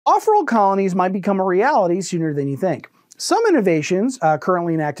Off-world colonies might become a reality sooner than you think. Some innovations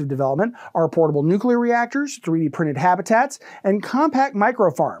currently in active development are portable nuclear reactors, 3D printed habitats, and compact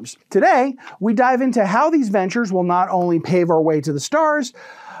microfarms. Today, we dive into how these ventures will not only pave our way to the stars,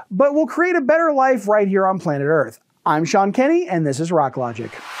 but will create a better life right here on planet Earth. I'm Sean Kenny, and this is Rock Logic.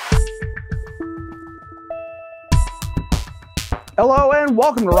 Hello and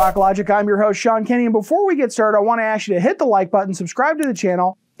welcome to Rock Logic. I'm your host, Sean Kenny, and before we get started, I want to ask you to hit the like button, subscribe to the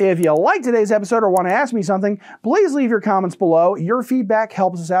channel. If you like today's episode or want to ask me something, please leave your comments below. Your feedback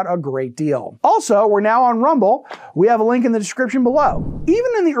helps us out a great deal. Also, we're now on Rumble. We have a link in the description below.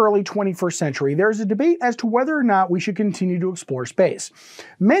 Even in the early 21st century, there's a debate as to whether or not we should continue to explore space.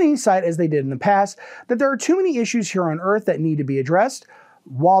 Many cite, as they did in the past, that there are too many issues here on Earth that need to be addressed.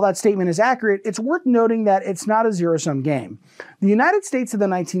 While that statement is accurate, it's worth noting that it's not a zero-sum game. The United States of the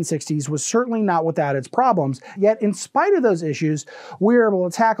 1960s was certainly not without its problems, yet in spite of those issues, we were able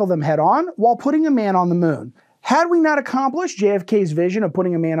to tackle them head-on while putting a man on the moon. Had we not accomplished JFK's vision of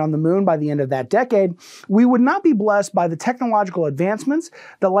putting a man on the moon by the end of that decade, we would not be blessed by the technological advancements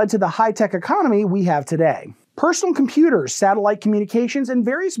that led to the high-tech economy we have today. Personal computers, satellite communications, and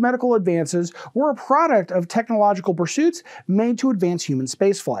various medical advances were a product of technological pursuits made to advance human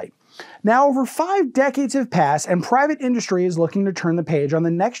spaceflight. Now, over 5 decades have passed, and private industry is looking to turn the page on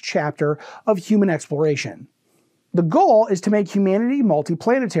the next chapter of human exploration. The goal is to make humanity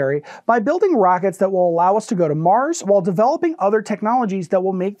multiplanetary by building rockets that will allow us to go to Mars while developing other technologies that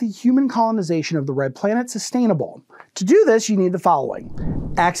will make the human colonization of the red planet sustainable. To do this, you need the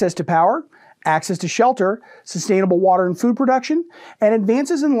following: access to power, access to shelter, sustainable water and food production, and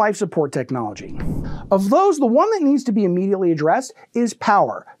advances in life support technology. Of those, the one that needs to be immediately addressed is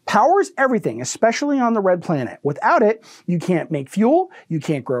power. Power is everything, especially on the red planet. Without it, you can't make fuel, you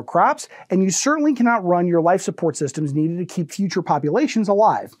can't grow crops, and you certainly cannot run your life support systems needed to keep future populations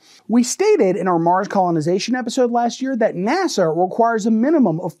alive. We stated in our Mars colonization episode last year that NASA requires a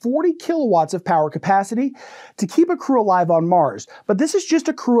minimum of 40 kilowatts of power capacity to keep a crew alive on Mars, but this is just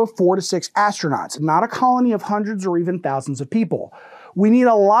a crew of 4 to 6 astronauts, not a colony of hundreds or even thousands of people. We need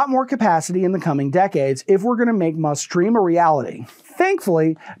a lot more capacity in the coming decades if we're going to make Musk's dream a reality.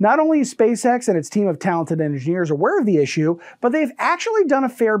 Thankfully, not only is SpaceX and its team of talented engineers aware of the issue, but they've actually done a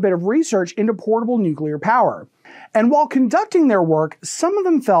fair bit of research into portable nuclear power. And while conducting their work, some of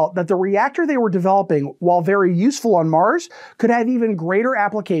them felt that the reactor they were developing, while very useful on Mars, could have even greater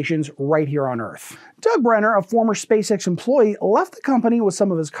applications right here on Earth. Doug Brenner, a former SpaceX employee, left the company with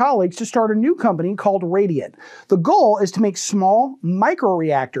some of his colleagues to start a new company called Radiant. The goal is to make small,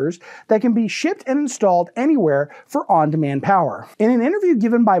 micro-reactors that can be shipped and installed anywhere for on-demand power. In an interview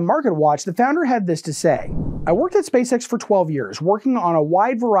given by MarketWatch, the founder had this to say: "I worked at SpaceX for 12 years, working on a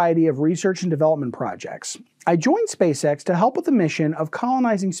wide variety of research and development projects. I joined SpaceX to help with the mission of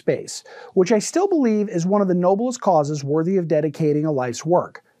colonizing space, which I still believe is one of the noblest causes worthy of dedicating a life's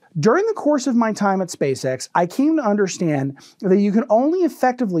work. During the course of my time at SpaceX, I came to understand that you can only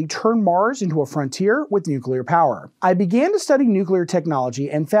effectively turn Mars into a frontier with nuclear power. I began to study nuclear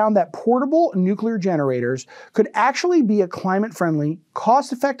technology and found that portable nuclear generators could actually be a climate-friendly,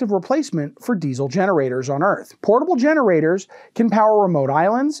 cost-effective replacement for diesel generators on Earth. Portable generators can power remote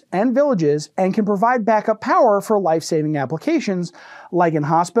islands and villages and can provide backup power for life-saving applications like in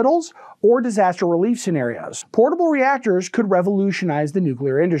hospitals or disaster relief scenarios. Portable reactors could revolutionize the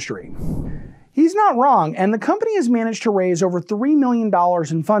nuclear industry." He's not wrong, and the company has managed to raise over $3 million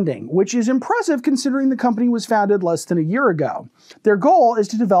in funding, which is impressive considering the company was founded less than a year ago. Their goal is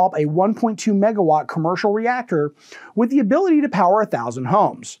to develop a 1.2 megawatt commercial reactor with the ability to power 1,000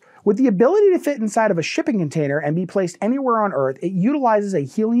 homes. With the ability to fit inside of a shipping container and be placed anywhere on Earth, it utilizes a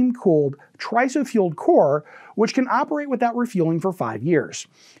helium-cooled, triso-fueled core, which can operate without refueling for 5 years.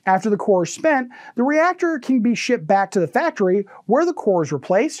 After the core is spent, the reactor can be shipped back to the factory where the core is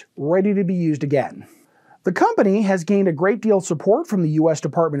replaced, ready to be used again. The company has gained a great deal of support from the US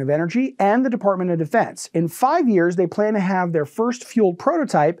Department of Energy and the Department of Defense. In 5 years, they plan to have their first fueled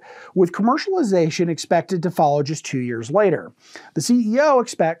prototype, with commercialization expected to follow just 2 years later. The CEO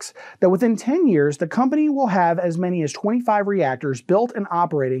expects that within 10 years, the company will have as many as 25 reactors built and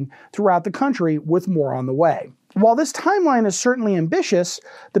operating throughout the country, with more on the way. While this timeline is certainly ambitious,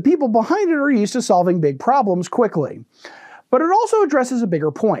 the people behind it are used to solving big problems quickly. But it also addresses a bigger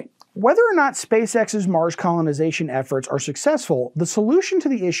point. Whether or not SpaceX's Mars colonization efforts are successful, the solution to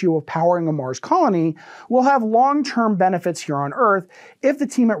the issue of powering a Mars colony will have long-term benefits here on Earth if the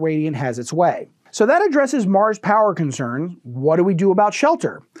team at Radiant has its way. So that addresses Mars power concerns. What do we do about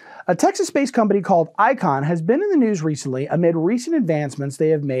shelter? A Texas-based company called Icon has been in the news recently amid recent advancements they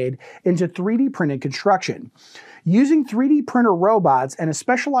have made into 3D printed construction. Using 3D printer robots and a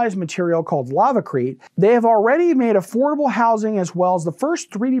specialized material called lavacrete, they have already made affordable housing as well as the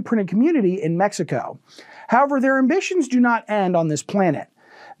first 3D printed community in Mexico. However, their ambitions do not end on this planet.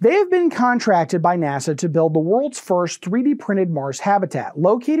 They have been contracted by NASA to build the world's first 3D printed Mars habitat,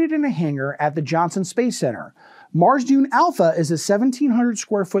 located in a hangar at the Johnson Space Center. Mars Dune Alpha is a 1,700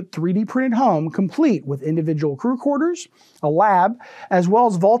 square foot 3D printed home complete with individual crew quarters, a lab, as well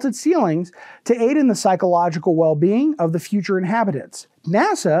as vaulted ceilings to aid in the psychological well-being of the future inhabitants.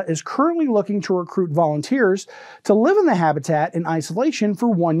 NASA is currently looking to recruit volunteers to live in the habitat in isolation for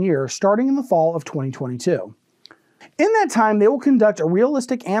 1 year, starting in the fall of 2022. In that time, they will conduct a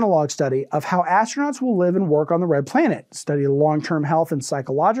realistic analog study of how astronauts will live and work on the red planet, study the long-term health and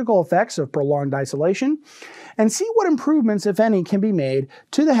psychological effects of prolonged isolation, and see what improvements, if any, can be made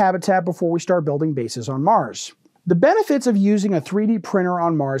to the habitat before we start building bases on Mars. The benefits of using a 3D printer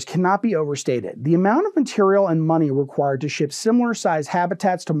on Mars cannot be overstated. The amount of material and money required to ship similar-sized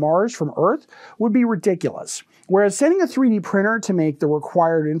habitats to Mars from Earth would be ridiculous. Whereas sending a 3D printer to make the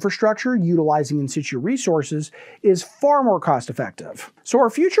required infrastructure utilizing in situ resources is far more cost-effective. So our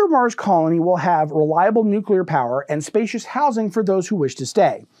future Mars colony will have reliable nuclear power and spacious housing for those who wish to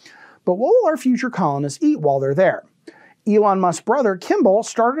stay. But what will our future colonists eat while they're there? Elon Musk's brother, Kimbal,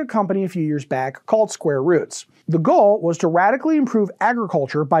 started a company a few years back called Square Roots. The goal was to radically improve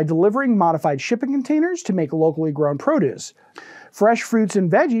agriculture by delivering modified shipping containers to make locally grown produce. Fresh fruits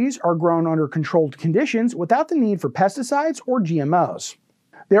and veggies are grown under controlled conditions without the need for pesticides or GMOs.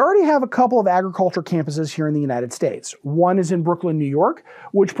 They already have a couple of agriculture campuses here in the United States. One is in Brooklyn, New York,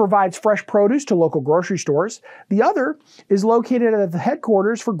 which provides fresh produce to local grocery stores. The other is located at the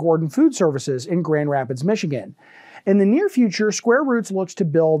headquarters for Gordon Food Services in Grand Rapids, Michigan. In the near future, Square Roots looks to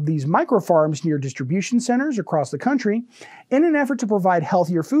build these microfarms near distribution centers across the country in an effort to provide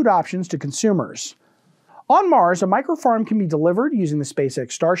healthier food options to consumers. On Mars, a microfarm can be delivered using the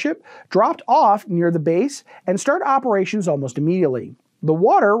SpaceX Starship, dropped off near the base, and start operations almost immediately. The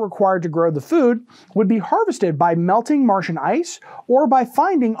water required to grow the food would be harvested by melting Martian ice or by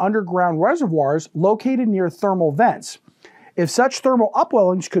finding underground reservoirs located near thermal vents. If such thermal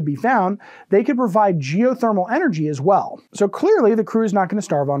upwellings could be found, they could provide geothermal energy as well. So clearly the crew is not going to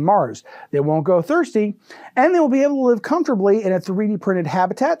starve on Mars. They won't go thirsty, and they will be able to live comfortably in a 3D printed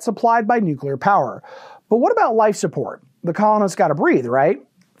habitat supplied by nuclear power. But what about life support? The colonists got to breathe, right?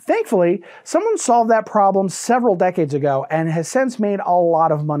 Thankfully, someone solved that problem several decades ago and has since made a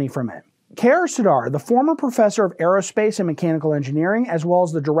lot of money from it. K.R. Sudar, the former professor of aerospace and mechanical engineering, as well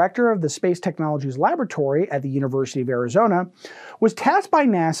as the director of the Space Technologies Laboratory at the University of Arizona, was tasked by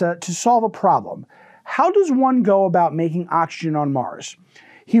NASA to solve a problem. How does one go about making oxygen on Mars?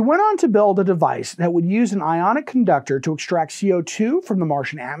 He went on to build a device that would use an ionic conductor to extract CO2 from the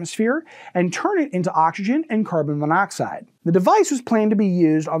Martian atmosphere and turn it into oxygen and carbon monoxide. The device was planned to be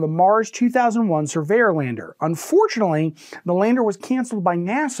used on the Mars 2001 Surveyor lander. Unfortunately, the lander was canceled by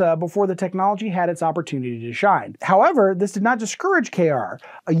NASA before the technology had its opportunity to shine. However, this did not discourage KR.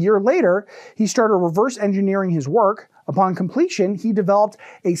 A year later, he started reverse engineering his work. Upon completion, he developed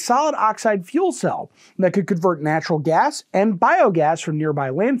a solid oxide fuel cell that could convert natural gas and biogas from nearby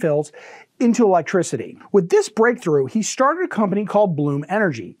landfills into electricity. With this breakthrough, he started a company called Bloom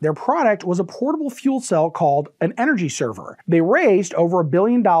Energy. Their product was a portable fuel cell called an energy server. They raised over $1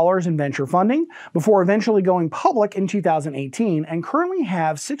 billion in venture funding before eventually going public in 2018 and currently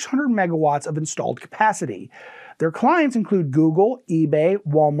have 600 megawatts of installed capacity. Their clients include Google, eBay,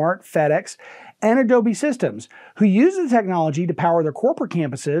 Walmart, FedEx, and Adobe Systems, who use the technology to power their corporate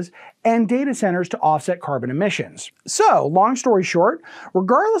campuses and data centers to offset carbon emissions. So, long story short,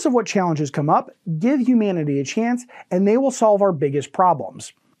 regardless of what challenges come up, give humanity a chance and they will solve our biggest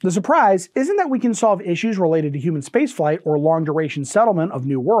problems. The surprise isn't that we can solve issues related to human spaceflight or long-duration settlement of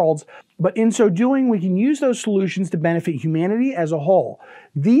new worlds, but in so doing, we can use those solutions to benefit humanity as a whole.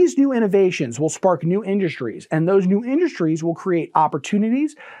 These new innovations will spark new industries, and those new industries will create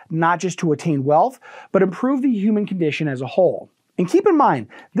opportunities not just to attain wealth, but improve the human condition as a whole. And keep in mind,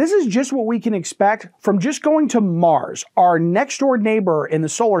 this is just what we can expect from just going to Mars, our next door neighbor in the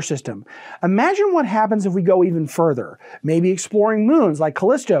solar system. Imagine what happens if we go even further, maybe exploring moons like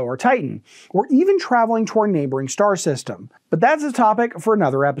Callisto or Titan, or even traveling to our neighboring star system. But that's a topic for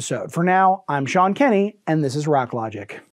another episode. For now, I'm Sean Kenny, and this is Rock Logic.